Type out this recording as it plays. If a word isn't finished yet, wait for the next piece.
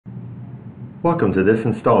Welcome to this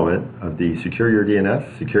installment of the Secure Your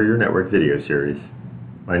DNS, Secure Your Network video series.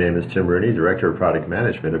 My name is Tim Rooney, Director of Product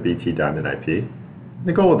Management at BT Diamond IP.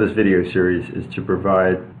 The goal of this video series is to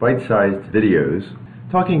provide bite-sized videos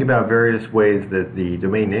talking about various ways that the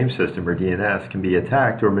domain name system, or DNS, can be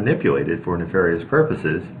attacked or manipulated for nefarious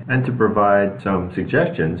purposes, and to provide some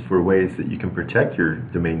suggestions for ways that you can protect your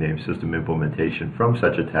domain name system implementation from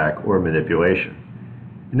such attack or manipulation.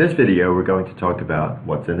 In this video, we're going to talk about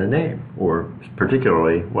what's in a name, or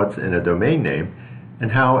particularly what's in a domain name, and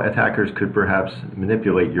how attackers could perhaps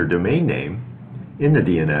manipulate your domain name in the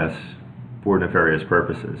DNS for nefarious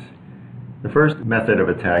purposes. The first method of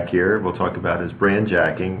attack here we'll talk about is brand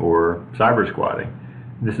jacking or cyber squatting.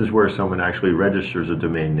 This is where someone actually registers a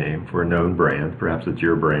domain name for a known brand, perhaps it's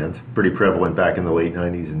your brand. Pretty prevalent back in the late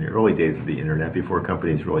 90s and the early days of the internet, before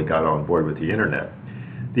companies really got on board with the internet.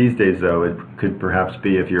 These days, though, it could perhaps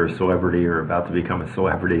be if you're a celebrity or about to become a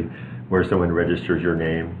celebrity where someone registers your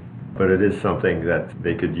name. But it is something that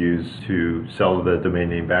they could use to sell the domain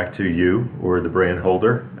name back to you or the brand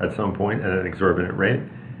holder at some point at an exorbitant rate,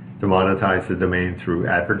 to monetize the domain through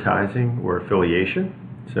advertising or affiliation.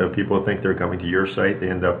 So people think they're coming to your site, they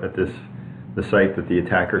end up at the site that the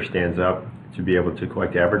attacker stands up to be able to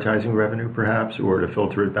collect advertising revenue perhaps, or to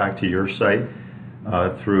filter it back to your site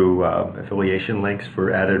through affiliation links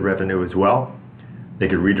for added revenue as well. They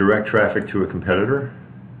could redirect traffic to a competitor,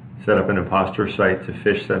 set up an imposter site to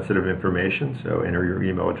phish sensitive information, so enter your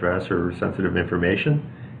email address or sensitive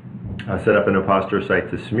information, set up an imposter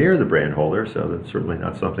site to smear the brand holder, so that's certainly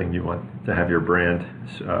not something you want to have your brand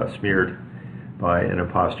smeared by an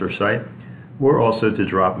imposter site, or also to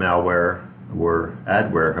drop malware or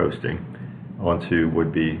adware hosting onto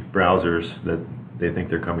would-be browsers that they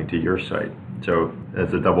think they're coming to your site. So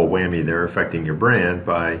as a double whammy, they're affecting your brand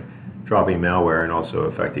by dropping malware and also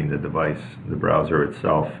affecting the device, the browser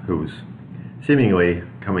itself, who's seemingly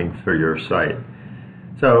coming for your site.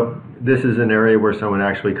 So this is an area where someone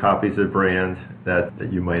actually copies a brand that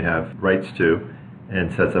you might have rights to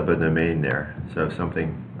and sets up a domain there. So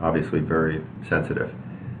something obviously very sensitive.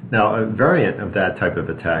 Now, a variant of that type of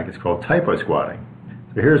attack is called typo squatting.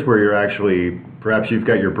 So here's where you're actually, perhaps you've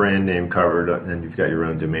got your brand name covered and you've got your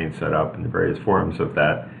own domain set up in the various forms of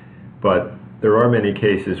that, but there are many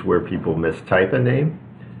cases where people mistype a name,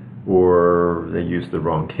 or they use the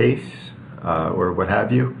wrong case, or what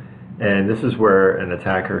have you. And this is where an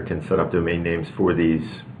attacker can set up domain names for these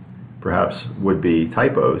perhaps would-be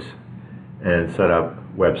typos and set up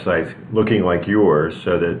websites looking like yours,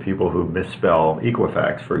 so that people who misspell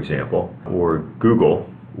Equifax, for example, or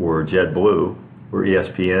Google, or JetBlue, or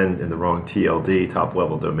ESPN in the wrong TLD,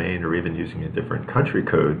 top-level domain, or even using a different country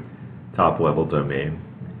code top-level domain,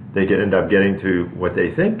 they could end up getting to what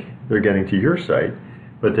they think they're getting to your site,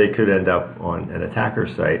 but they could end up on an attacker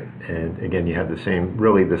site. And again, you have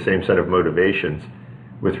really the same set of motivations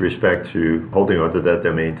with respect to holding onto that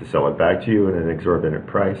domain to sell it back to you at an exorbitant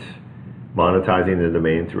price, monetizing the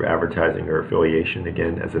domain through advertising or affiliation,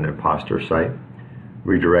 again as an imposter site,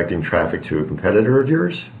 redirecting traffic to a competitor of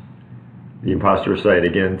yours, the imposter site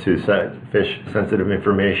again to phish sensitive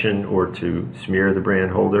information, or to smear the brand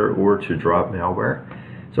holder, or to drop malware.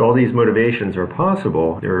 So all these motivations are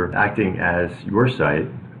possible. They're acting as your site,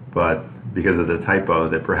 but because of the typo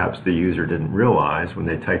that perhaps the user didn't realize when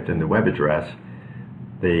they typed in the web address,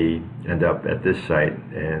 they end up at this site,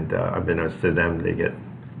 and unbeknownst to them, they get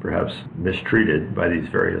perhaps mistreated by these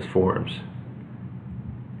various forms.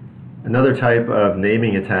 Another type of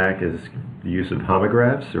naming attack is the use of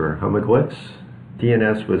homographs or homoglyphs.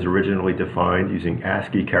 DNS was originally defined using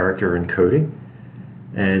ASCII character encoding,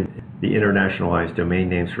 and the Internationalized Domain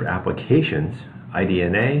Names for Applications,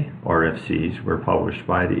 IDNA RFCs, were published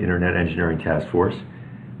by the Internet Engineering Task Force,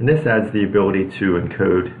 and this adds the ability to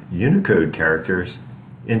encode Unicode characters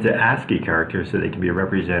into ASCII characters so they can be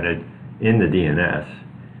represented in the DNS.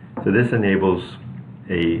 So this enables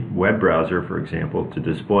a web browser, for example, to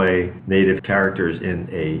display native characters in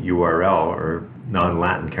a URL, or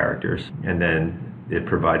non-Latin characters, and then it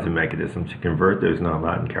provides a mechanism to convert those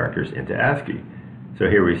non-Latin characters into ASCII. So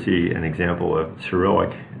here we see an example of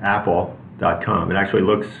Cyrillic apple.com. It actually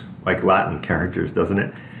looks like Latin characters, doesn't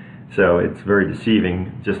it? So it's very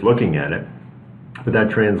deceiving just looking at it. But that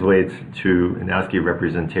translates to an ASCII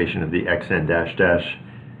representation of the XN-,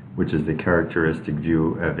 which is the characteristic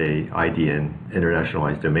view of a IDN,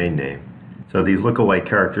 internationalized domain name. So these lookalike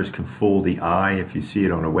characters can fool the eye if you see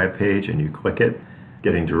it on a web page and you click it,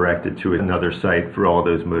 getting directed to another site for all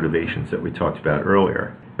those motivations that we talked about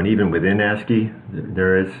earlier. And even within ASCII,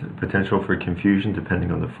 there is potential for confusion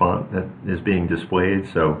depending on the font that is being displayed.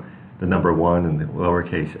 So the number 1 and the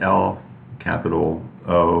lowercase l, capital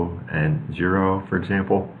O and 0, for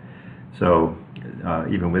example. So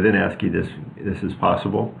even within ASCII, this is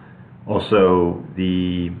possible. Also,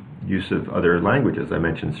 the use of other languages. I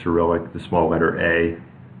mentioned Cyrillic, the small letter A,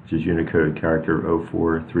 which is Unicode character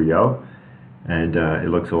 0430, and it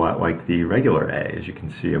looks a lot like the regular A, as you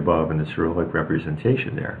can see above in the Cyrillic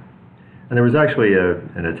representation there. And there was actually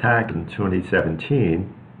an attack in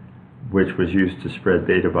 2017 which was used to spread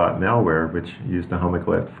BetaBot malware, which used the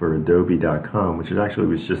homoglyph for Adobe.com, which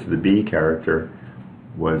was just the B character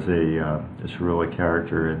was a Cyrillic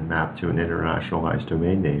character and mapped to an internationalized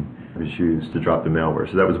domain name. It was used to drop the malware.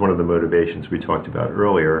 So that was one of the motivations we talked about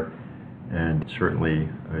earlier, and certainly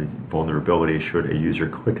a vulnerability should a user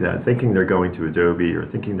click that thinking they're going to Adobe or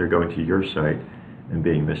thinking they're going to your site and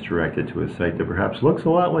being misdirected to a site that perhaps looks a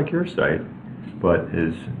lot like your site, but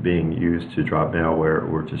is being used to drop malware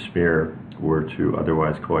or to smear or to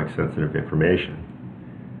otherwise collect sensitive information.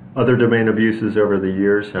 Other domain abuses over the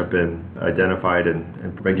years have been identified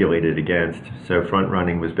and regulated against. So front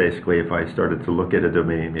running was basically if I started to look at a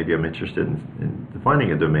domain, maybe I'm interested in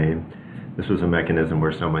defining a domain, this was a mechanism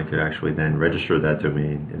where someone could actually then register that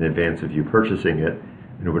domain in advance of you purchasing it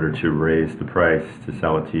in order to raise the price to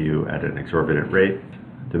sell it to you at an exorbitant rate.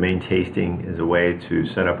 Domain tasting is a way to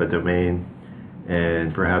set up a domain,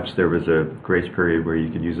 and perhaps there was a grace period where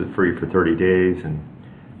you could use it free for 30 days, and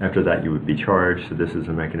after that you would be charged. So this is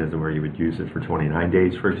a mechanism where you would use it for 29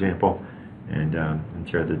 days, for example, and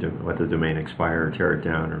let the domain expire or tear it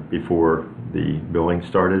down or before the billing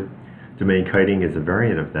started. Domain kiting is a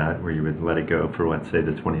variant of that, where you would let it go for, let's say,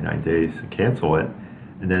 the 29 days, cancel it,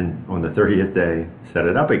 and then on the 30th day set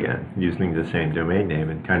it up again using the same domain name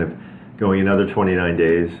and kind of going another 29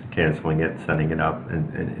 days, canceling it, setting it up,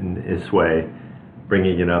 and in this way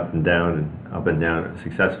bringing it up and down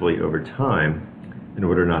successfully over time in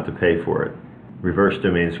order not to pay for it. Reverse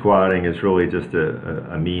domain squatting is really just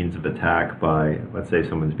a means of attack by, let's say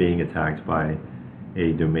someone's being attacked by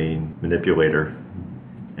a domain manipulator,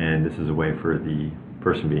 and this is a way for the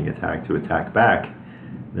person being attacked to attack back,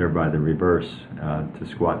 thereby the reverse, to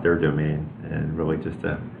squat their domain, and really just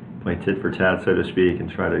to play tit for tat, so to speak, and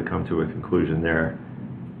try to come to a conclusion there.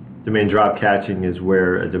 Domain drop catching is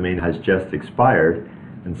where a domain has just expired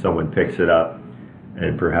and someone picks it up,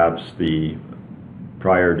 and perhaps the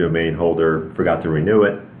prior domain holder forgot to renew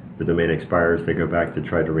it. The domain expires, they go back to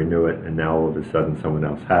try to renew it, and now all of a sudden someone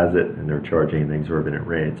else has it and they're charging an exorbitant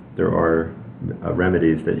rate. There are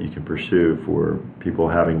remedies that you can pursue for people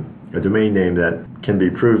having a domain name that can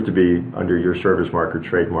be proved to be under your service mark or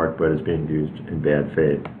trademark but is being used in bad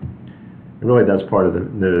faith. And really that's part of the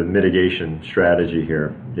mitigation strategy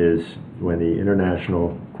here, is when the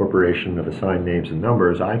International Corporation of Assigned Names and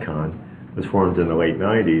Numbers, ICANN, was formed in the late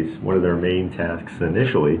 90s, one of their main tasks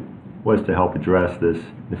initially was to help address this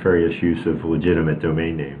nefarious use of legitimate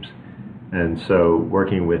domain names. And so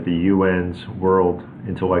working with the UN's World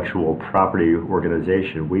Intellectual Property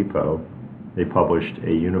Organization, WIPO, they published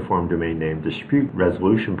a Uniform Domain Name Dispute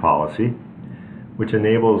Resolution Policy, which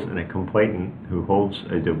enables a complainant who holds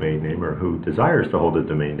a domain name or who desires to hold a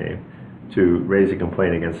domain name to raise a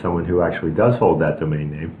complaint against someone who actually does hold that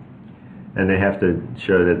domain name. And they have to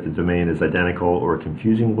show that the domain is identical or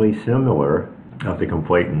confusingly similar of the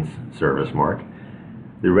complainant's service mark.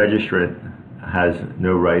 The registrant has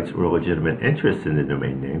no rights or legitimate interest in the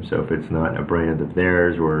domain name, so if it's not a brand of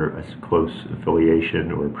theirs or a close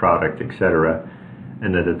affiliation or product, etc.,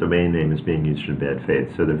 and that the domain name is being used in bad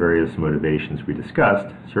faith. So the various motivations we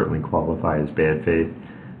discussed certainly qualify as bad faith,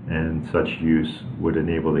 and such use would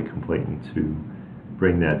enable the complainant to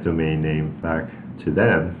bring that domain name back to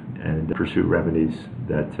them and pursue remedies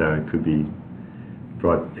that could be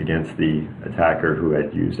brought against the attacker who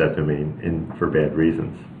had used that domain for bad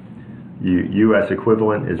reasons. U.S.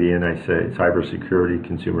 equivalent is the Cybersecurity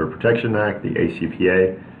Consumer Protection Act, the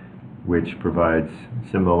ACPA, which provides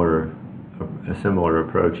a similar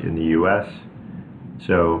approach in the U.S.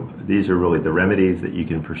 So these are really the remedies that you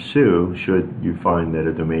can pursue should you find that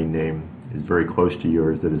a domain name is very close to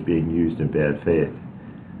yours that is being used in bad faith.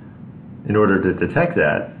 In order to detect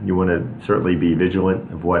that, you want to certainly be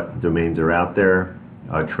vigilant of what domains are out there.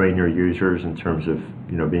 Train your users in terms of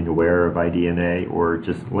being aware of IDNA, or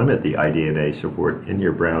just limit the IDNA support in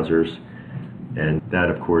your browsers. And that,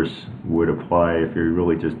 of course, would apply if you're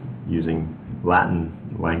really just using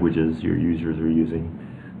Latin languages, your users are using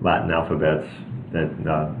Latin alphabets,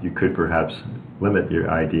 that you could perhaps limit your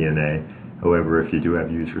IDNA. However, if you do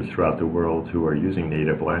have users throughout the world who are using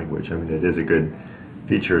native language, I mean, it is a good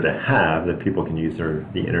feature to have that people can use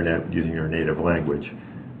the internet using their native language,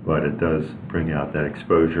 but it does bring out that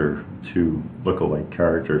exposure to lookalike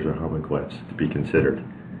characters or homoglyphs to be considered.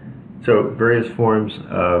 So various forms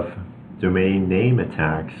of domain name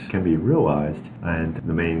attacks can be realized, and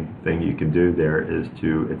the main thing you can do there is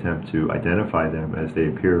to attempt to identify them as they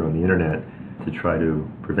appear on the internet, to try to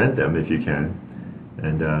prevent them if you can,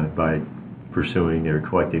 and by pursuing or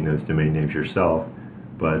collecting those domain names yourself,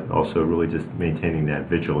 but also really just maintaining that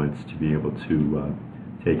vigilance to be able to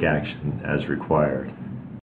take action as required.